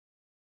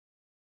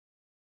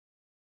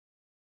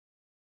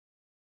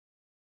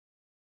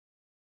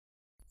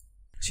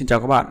Xin chào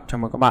các bạn, chào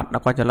mừng các bạn đã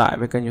quay trở lại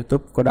với kênh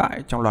YouTube của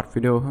Đại trong loạt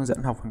video hướng dẫn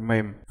học phần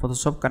mềm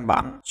Photoshop căn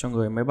bản cho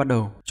người mới bắt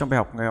đầu. Trong bài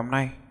học ngày hôm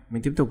nay,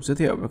 mình tiếp tục giới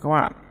thiệu với các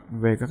bạn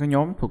về các cái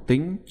nhóm thuộc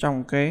tính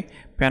trong cái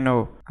panel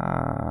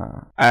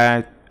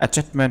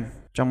Adjustment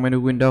trong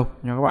menu Windows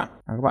nha các bạn.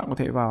 Các bạn có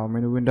thể vào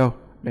menu Windows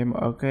để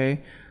mở cái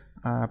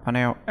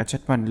panel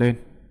Adjustment lên,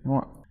 đúng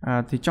không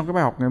ạ? Thì trong cái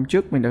bài học ngày hôm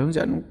trước mình đã hướng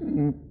dẫn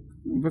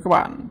với các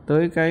bạn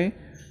tới cái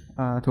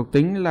thuộc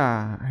tính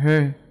là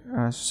Hue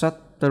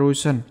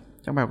Saturation.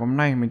 Trong bài học hôm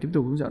nay mình tiếp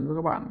tục hướng dẫn với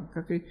các bạn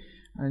các cái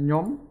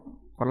nhóm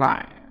còn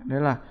lại,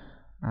 đấy là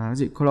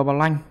gì Color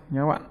Balance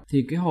nha các bạn.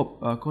 Thì cái hộp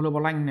Color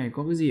Balance này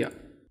có cái gì ạ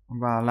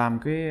và làm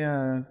cái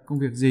công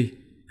việc gì?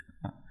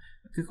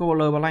 Cái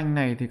Color Balance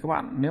này thì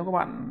nếu các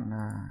bạn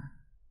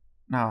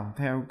nào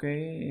theo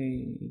cái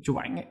chụp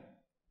ảnh ấy,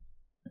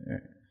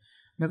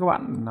 nếu các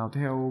bạn nào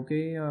theo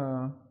cái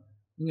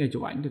nghề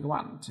chụp ảnh thì các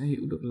bạn sẽ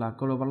hiểu được là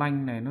Color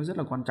Balance này nó rất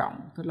là quan trọng,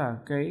 tức là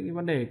cái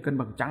vấn đề cân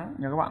bằng trắng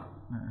nha các bạn.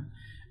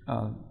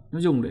 Nó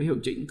dùng để hiệu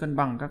chỉnh cân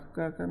bằng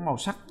các màu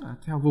sắc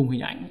theo vùng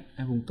hình ảnh,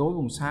 vùng tối,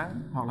 vùng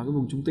sáng hoặc là cái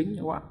vùng trung tính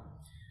nha các bạn.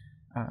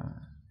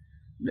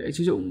 Để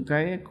sử dụng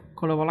cái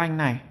Color Balance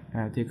này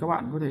thì các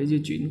bạn có thể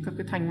di chuyển các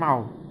cái thanh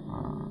màu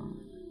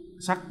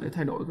sắc để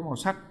thay đổi cái màu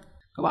sắc.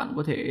 Các bạn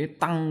có thể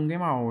tăng cái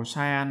màu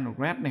cyan,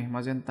 red này,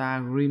 magenta,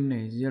 green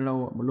này,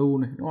 yellow,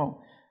 blue này, đúng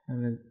không?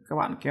 Các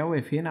bạn kéo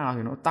về phía nào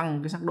thì nó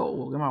tăng cái sắc độ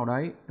của cái màu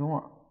đấy, đúng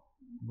không ạ?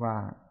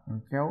 Và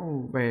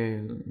kéo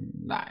về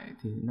lại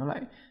thì nó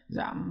lại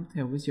giảm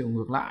theo cái chiều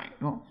ngược lại,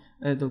 đúng không?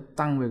 Đây tôi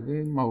tăng về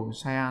cái màu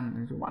cyan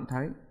để các bạn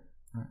thấy.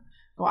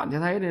 Các bạn sẽ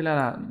thấy đây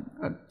là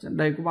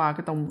đây có 3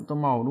 cái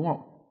tông màu, đúng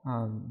không?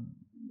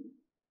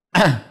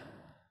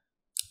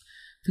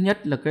 Thứ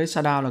nhất là cái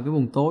shadow là cái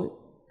vùng tối,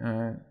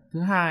 thứ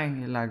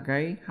hai là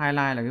cái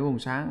highlight là cái vùng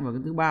sáng, và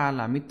cái thứ ba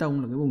là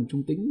mid-tone là cái vùng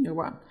trung tính nha các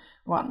bạn.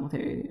 Các bạn có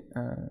thể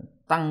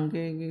tăng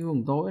cái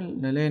vùng tối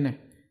này lên này.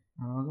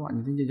 Đó, các bạn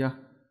nhìn thấy chưa?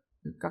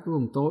 Các cái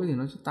vùng tối thì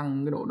nó sẽ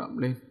tăng cái độ đậm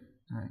lên.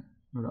 Đấy,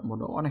 độ đậm màu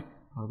đỏ này,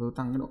 hoặc tôi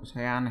tăng cái độ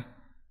cyan này.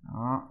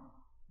 Đó,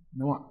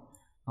 đúng không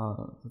ạ?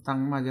 Tôi tăng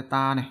cái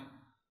magenta này,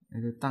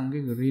 tôi tăng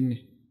cái green này.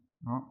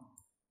 Đó,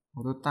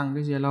 hoặc tôi tăng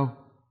cái yellow,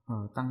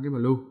 tăng cái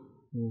blue.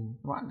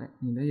 Các bạn đấy,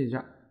 nhìn thấy gì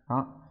chưa?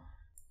 Đó.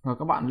 Và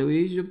các bạn lưu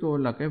ý giúp tôi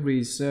là cái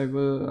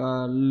receiver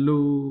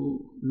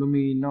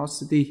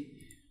luminosity.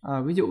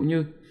 Ví dụ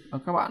như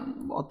các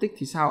bạn bỏ tích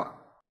thì sao ạ?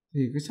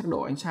 Thì cái sắc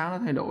độ ánh sáng nó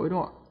thay đổi,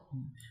 đúng không ạ?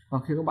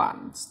 Còn khi các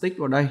bạn stick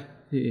vào đây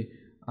thì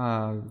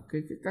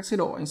các chế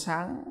độ ánh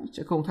sáng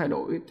sẽ không thay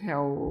đổi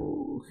theo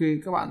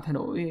khi các bạn thay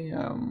đổi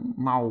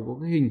màu của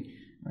cái hình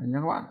nha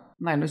các bạn. Cái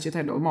này nó sẽ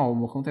thay đổi màu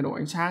mà không thay đổi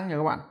ánh sáng nha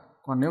các bạn.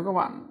 Còn nếu các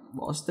bạn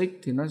bỏ stick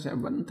thì nó sẽ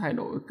vẫn thay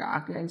đổi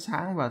cả cái ánh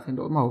sáng và thay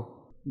đổi màu.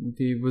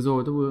 Thì vừa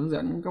rồi tôi vừa hướng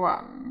dẫn các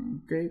bạn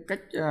cái cách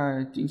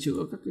chỉnh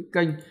sửa các cái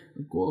kênh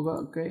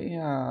của cái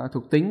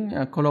thuộc tính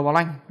Color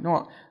Balance, đúng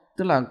không ạ?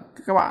 Tức là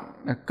các bạn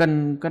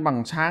cân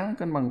bằng sáng,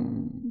 cân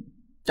bằng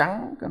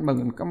trắng, cân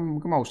bằng cái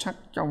màu sắc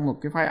trong một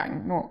cái file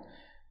ảnh, đúng không?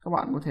 Các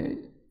bạn có thể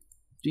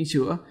chỉnh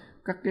sửa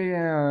các cái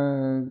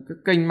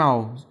kênh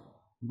màu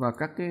và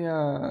các cái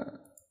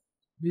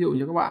ví dụ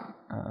như các bạn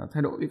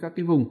thay đổi các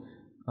cái vùng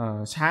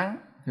sáng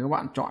thì các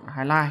bạn chọn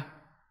highlight,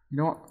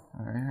 đúng không?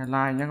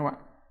 Highlight nhé các bạn.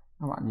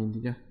 Các bạn nhìn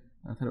thấy chưa?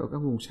 Thay đổi các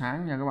vùng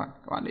sáng nha các bạn.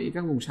 Các bạn để ý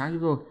các vùng sáng giúp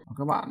tôi.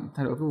 Các bạn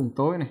thay đổi cái vùng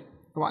tối này.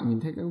 Các bạn nhìn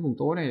thấy cái vùng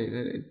tối này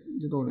để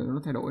giúp tôi để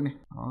nó thay đổi này.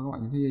 Đó, các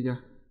bạn nhìn thấy chưa?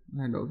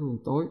 Thay đổi cái vùng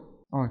tối.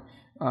 Rồi,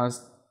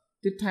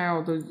 tiếp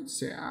theo tôi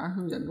sẽ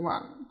hướng dẫn các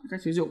bạn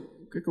cách sử dụng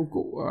cái công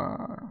cụ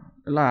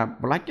đó là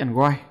black and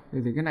white.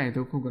 Thì cái này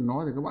tôi không cần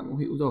nói thì các bạn cũng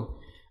hiểu rồi.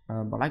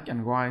 Black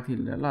and white thì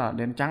đó là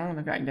đen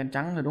trắng, cái ảnh đen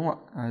trắng rồi, đúng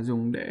không ạ?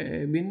 Dùng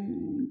để biến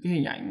cái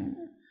hình ảnh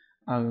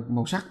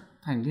màu sắc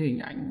thành cái hình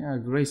ảnh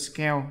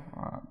grayscale,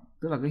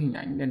 tức là cái hình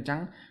ảnh đen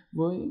trắng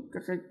với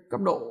các cái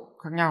cấp độ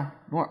khác nhau,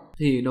 đúng không ạ?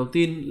 Thì đầu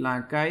tiên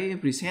là cái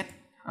preset,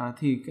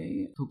 thì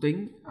cái thuộc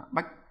tính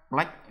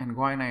black and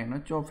white này nó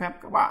cho phép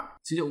các bạn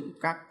sử dụng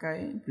các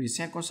cái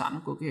preset có sẵn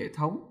của cái hệ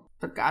thống,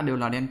 tất cả đều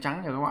là đen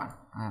trắng nha các bạn.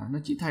 Nó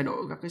chỉ thay đổi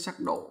các cái sắc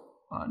độ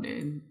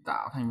để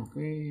tạo thành một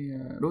cái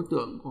đối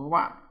tượng của các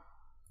bạn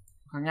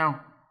khác nhau,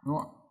 đúng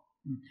không ạ?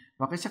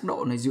 Và cái sắc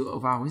độ này dựa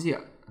vào cái gì ạ?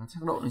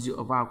 Sắc độ này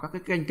dựa vào các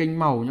cái kênh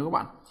màu nha các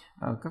bạn.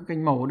 Các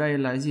kênh màu ở đây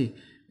là cái gì?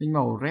 Kênh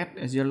màu red,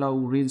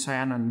 yellow, green,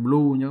 cyan and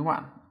blue nha các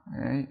bạn.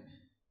 Đấy,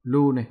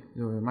 blue này,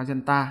 rồi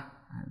magenta.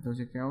 Tôi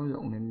sẽ kéo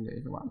rộng lên để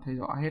các bạn thấy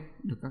rõ hết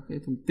được các cái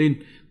thông tin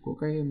của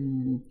cái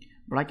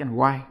black and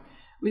white.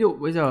 Ví dụ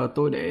bây giờ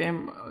tôi để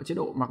em ở chế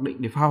độ mặc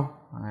định default.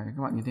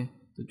 Các bạn nhìn thấy,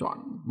 tôi chọn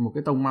một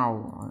cái tông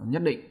màu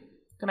nhất định.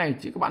 Cái này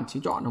các bạn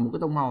chỉ chọn được một cái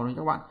tông màu này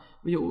các bạn.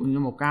 Ví dụ như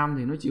màu cam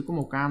thì nó chỉ có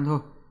màu cam thôi.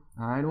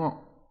 Đấy, đúng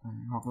không?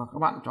 Hoặc là các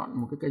bạn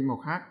chọn một cái kênh màu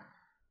khác.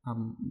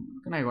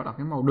 Cái này gọi là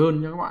cái màu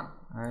đơn nha các bạn.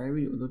 Đấy,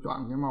 ví dụ tôi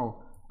chọn cái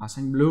màu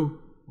xanh blue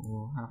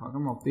hoặc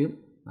cái màu tím.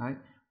 Đấy,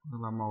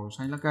 hoặc là màu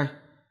xanh lá cây.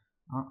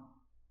 Đó.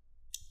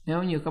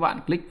 Nếu như các bạn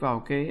click vào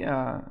cái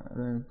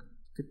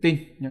tin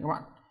nha các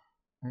bạn.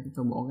 Đấy,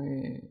 tôi bỏ cái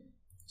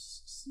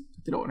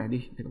chế độ này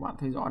đi để các bạn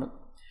thấy rõ được.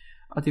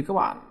 Thì các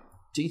bạn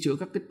chỉnh sửa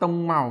các cái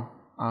tông màu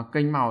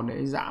kênh màu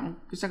để giảm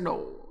cái sắc độ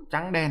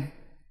trắng đen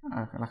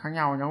là khác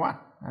nhau nha các bạn.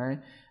 Đấy,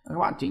 các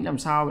bạn chỉnh làm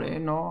sao để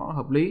nó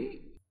hợp lý,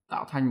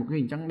 tạo thành một cái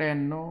hình trắng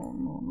đen nó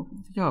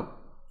thích hợp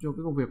cho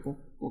cái công việc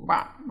của các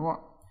bạn, đúng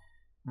không ạ?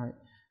 Đấy.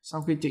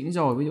 Sau khi chỉnh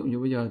rồi, ví dụ như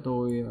bây giờ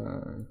tôi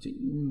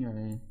chỉnh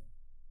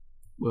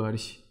bừa đi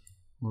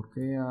một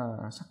cái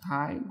sắc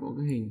thái của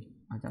cái hình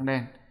trắng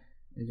đen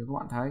để cho các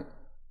bạn thấy.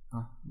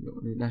 Ví dụ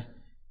như đây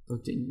tôi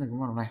chỉnh thành cái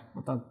màu này,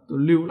 tôi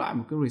lưu lại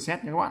một cái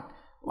reset nha các bạn.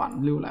 Các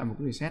bạn lưu lại một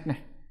cái reset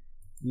này,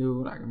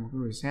 lưu lại một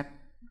cái reset,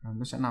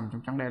 nó sẽ nằm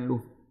trong trắng đen luôn,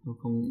 tôi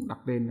không đặt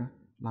tên nữa,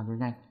 làm cho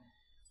nhanh.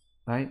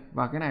 Đấy,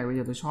 và cái này bây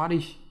giờ tôi xóa đi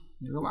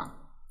nha các bạn.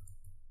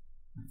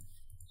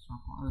 Xóa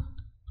rồi.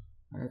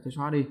 Đấy, tôi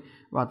xóa đi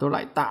và tôi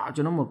lại tạo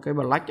cho nó một cái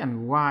black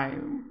and white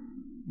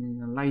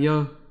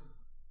layer,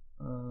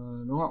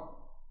 đúng không?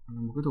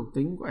 Một cái thuộc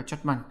tính của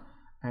adjustment.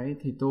 Đấy,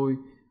 thì tôi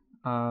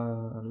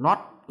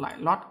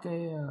load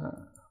cái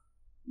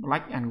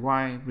black and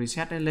white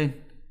reset đấy lên,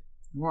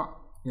 đúng không ạ?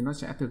 Thì nó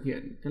sẽ thực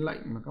hiện cái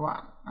lệnh mà các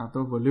bạn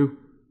tôi vừa lưu.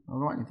 Đó,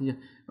 các bạn nhìn thấy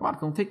chưa? Các bạn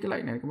không thích cái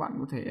lệnh này, các bạn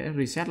có thể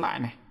reset lại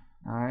này.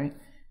 Đấy,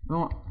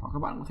 đúng không ạ? Hoặc các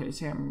bạn có thể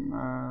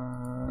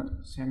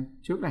xem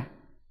trước này.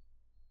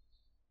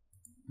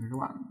 Các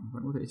bạn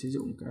vẫn có thể sử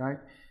dụng cái đấy.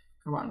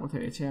 Các bạn có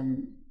thể xem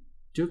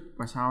trước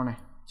và sau này,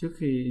 trước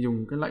khi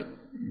dùng cái lệnh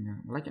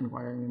black and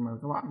white mà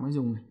các bạn mới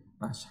dùng này,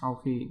 và sau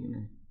khi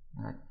này.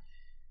 Đấy.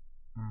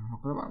 Hoặc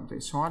các bạn có thể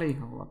xóa đi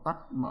hoặc là tắt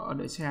mở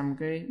để xem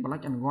cái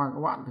black and white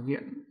các bạn thực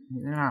hiện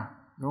như thế nào,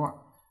 đúng không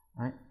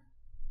ạ?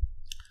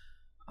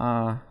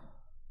 Đấy.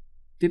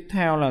 Tiếp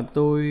theo là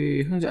tôi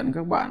hướng dẫn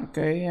các bạn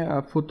cái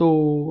photo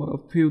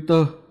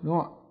filter, đúng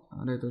không ạ?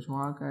 Đây tôi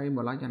xóa cái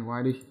black and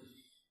white đi.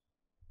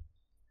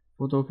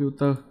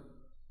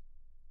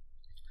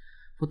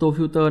 Photo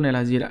filter này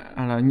là gì ạ?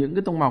 Là những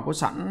cái tông màu có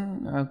sẵn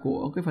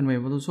của cái phần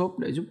mềm Photoshop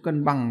để giúp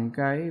cân bằng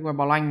cái white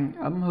balance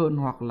ấm hơn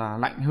hoặc là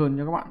lạnh hơn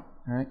cho các bạn.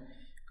 Đấy,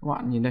 các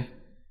bạn nhìn đây,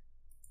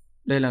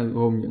 đây là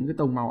gồm những cái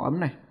tông màu ấm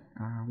này,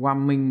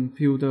 warming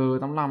filter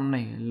 85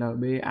 này,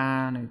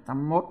 LBA này,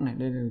 81 này,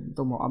 đây là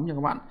tông màu ấm cho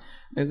các bạn.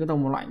 Đây cái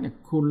tông màu lạnh này,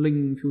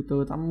 cooling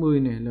filter 80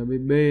 này,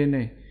 LBB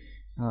này,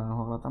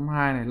 hoặc là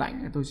 82 này,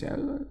 lạnh tôi sẽ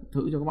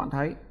thử cho các bạn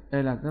thấy.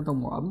 Đây là cái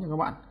tông màu ấm cho các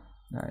bạn.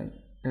 Đấy,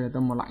 đây là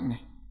tông màu lạnh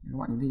này, các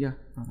bạn nhìn thấy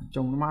chưa?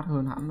 Trông nó mát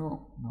hơn hẳn, đúng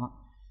không? Đó,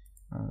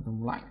 tông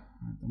màu lạnh,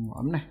 tông màu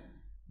ấm này.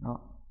 Đó.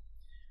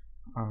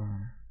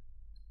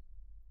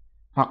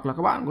 Hoặc là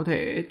các bạn có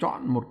thể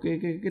chọn một cái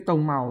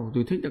tông màu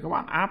tùy thích để các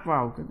bạn áp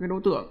vào cái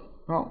đối tượng,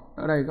 đúng không?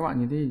 Ở đây các bạn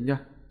nhìn thấy gì chưa?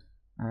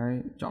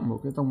 Đấy, chọn một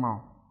cái tông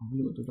màu, ví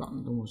dụ tôi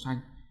chọn tông màu xanh,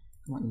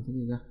 các bạn nhìn thấy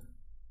gì chưa?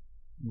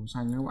 Màu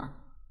xanh nha các bạn.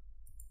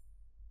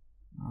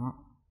 Đó,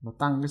 và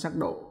tăng cái sắc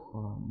độ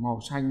màu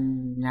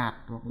xanh nhạt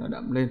hoặc là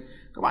đậm lên.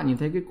 Các bạn nhìn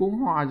thấy cái cúm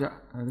hoa chưa?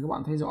 Các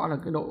bạn thấy rõ là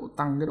cái độ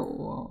tăng cái độ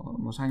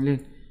màu xanh lên.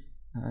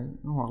 Đấy,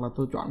 hoặc là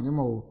tôi chọn cái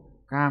màu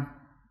cam.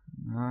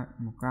 Đấy,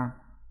 màu cam.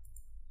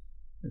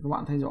 Để các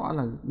bạn thấy rõ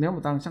là nếu mà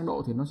tăng sắc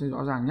độ thì nó sẽ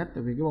rõ ràng nhất,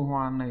 tại vì cái bông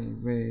hoa này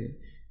về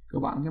cơ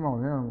bản cái màu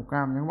này là màu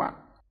cam nha các bạn.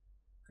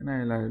 Cái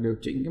này là điều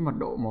chỉnh cái mật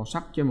độ màu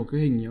sắc trên một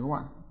cái hình nha các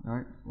bạn.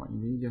 Đấy, các bạn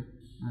nhìn thấy chưa?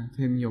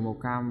 Thêm nhiều màu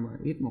cam và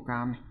ít màu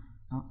cam này.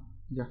 Đó,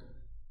 thấy chưa?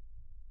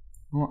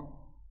 Đúng không?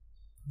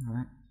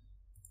 Đấy.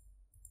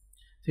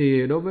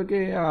 Thì đối với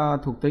cái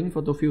thuộc tính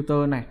photo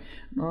filter này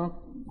nó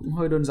cũng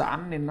hơi đơn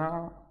giản nên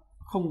nó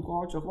không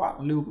có cho các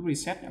bạn lưu cái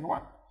preset nha các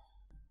bạn.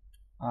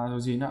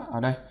 Rồi gì nữa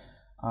ở đây?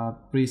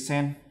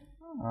 Present,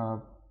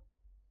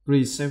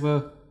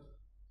 presaver,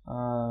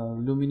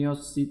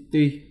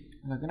 luminosity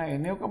là cái này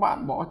nếu các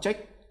bạn bỏ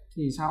check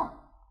thì sao?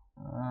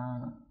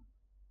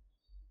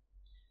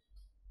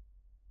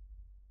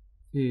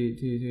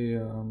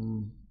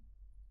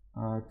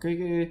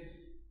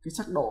 Cái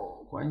sắc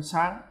độ của ánh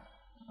sáng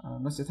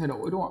nó sẽ thay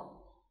đổi, đúng không ạ?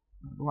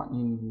 Các bạn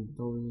nhìn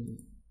tôi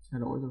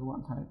thay đổi cho các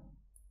bạn thấy.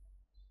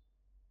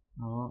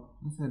 Đó,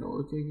 nó thay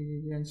đổi cái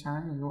ánh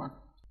sáng này các bạn.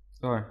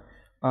 Rồi.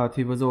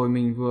 Thì vừa rồi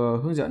mình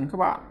vừa hướng dẫn các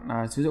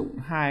bạn sử dụng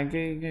hai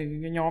cái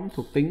nhóm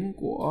thuộc tính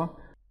của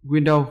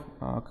Windows,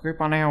 cái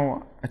panel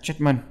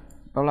adjustment,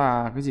 đó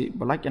là cái gì?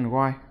 Black and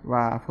white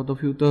và photo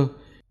filter.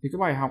 Thì cái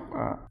bài học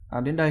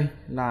đến đây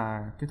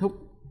là kết thúc.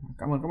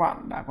 Cảm ơn các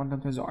bạn đã quan tâm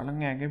theo dõi lắng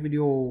nghe cái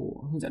video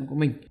hướng dẫn của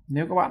mình.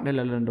 Nếu các bạn đây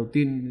là lần đầu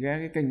tiên ghé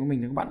cái kênh của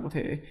mình thì các bạn có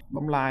thể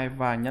bấm like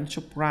và nhấn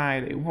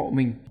subscribe để ủng hộ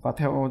mình và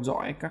theo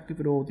dõi các cái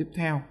video tiếp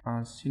theo.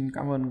 Xin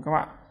cảm ơn các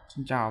bạn.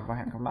 Xin chào và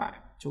hẹn gặp lại.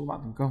 Chúc các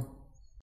bạn thành công.